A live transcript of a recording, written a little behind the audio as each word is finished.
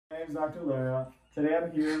name is Dr. Lera. Today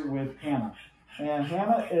I'm here with Hana. And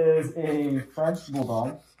Hana is a French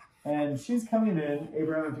Bulldog. And she's coming in,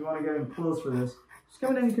 Abraham, if you want to get in close for this, she's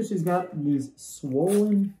coming in because she's got these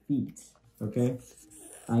swollen feet, okay?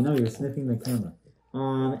 I know you're sniffing the camera.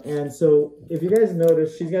 And so if you guys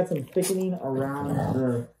notice, she's got some thickening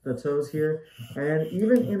around the toes here. And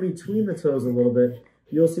even in between the toes a little bit,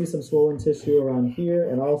 you'll see some swollen tissue around here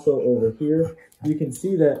and also over here. You can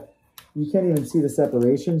see that you can't even see the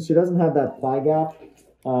separation. She doesn't have that thigh gap,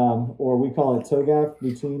 or we call it toe gap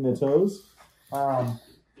between the toes.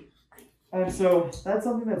 And so that's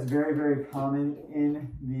something that's very, very common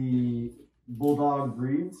in the Bulldog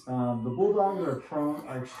breeds. The Bulldogs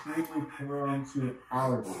are extremely prone to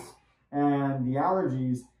allergies. And the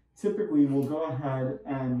allergies typically will go ahead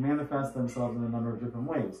and manifest themselves in a number of different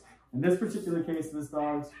ways. In this particular case, this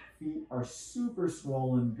dog's feet are super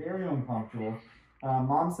swollen, very uncomfortable.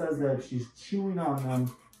 Mom says that she's chewing on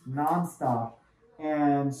them nonstop.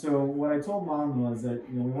 And so what I told Mom was that,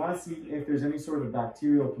 we want to see if there's any sort of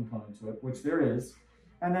bacterial component to it, which there is.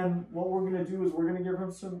 And then what we're going to do is we're going to give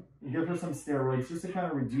her some steroids just to kind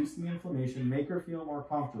of reduce the inflammation, make her feel more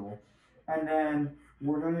comfortable. And then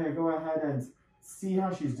we're going to go ahead and see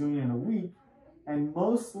how she's doing in a week. And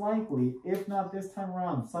most likely, if not this time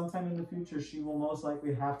around, sometime in the future, she will most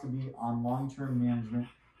likely have to be on long-term management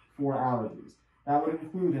for allergies. That would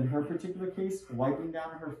include, in her particular case, wiping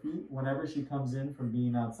down her feet whenever she comes in from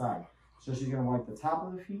being outside. So she's going to wipe the top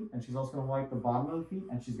of the feet, and she's also going to wipe the bottom of the feet,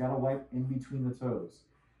 and she's got to wipe in between the toes.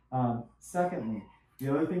 Secondly, the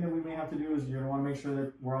other thing that we may have to do is you're going to want to make sure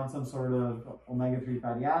that we're on some sort of omega-3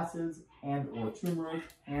 fatty acids and or turmeric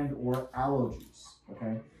and or allergies,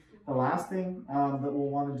 okay? The last thing that we'll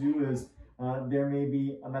want to do is there may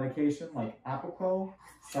be a medication like Apoquel,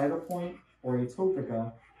 Cytopoint, or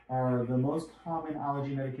Atopica are the most common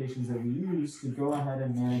allergy medications that we use to go ahead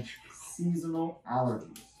and manage seasonal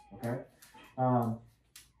allergies, okay?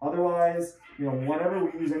 Otherwise, whenever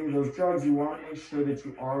we use any of those drugs, you want to make sure that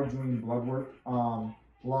you are doing blood work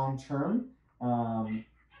long-term,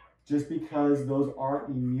 just because those are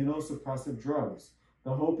immunosuppressive drugs.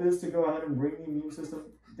 The hope is to go ahead and bring the immune system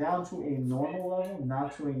down to a normal level,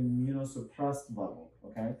 not to an immunosuppressed level,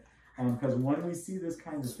 okay? Because when we see this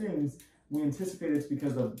kind of things, we anticipate it's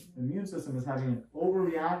because the immune system is having an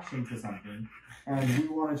overreaction to something, and we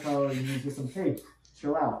want to tell the immune system, hey,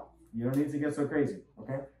 chill out. You don't need to get so crazy,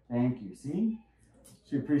 okay? Thank you. See?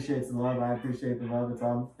 She appreciates the love. I appreciate the love.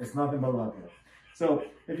 It's nothing but love here. So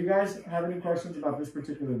if you guys have any questions about this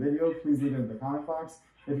particular video, please leave it in the comment box.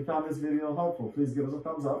 If you found this video helpful, please give us a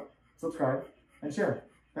thumbs up, subscribe, and share.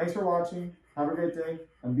 Thanks for watching. Have a great day,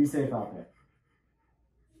 and be safe out there.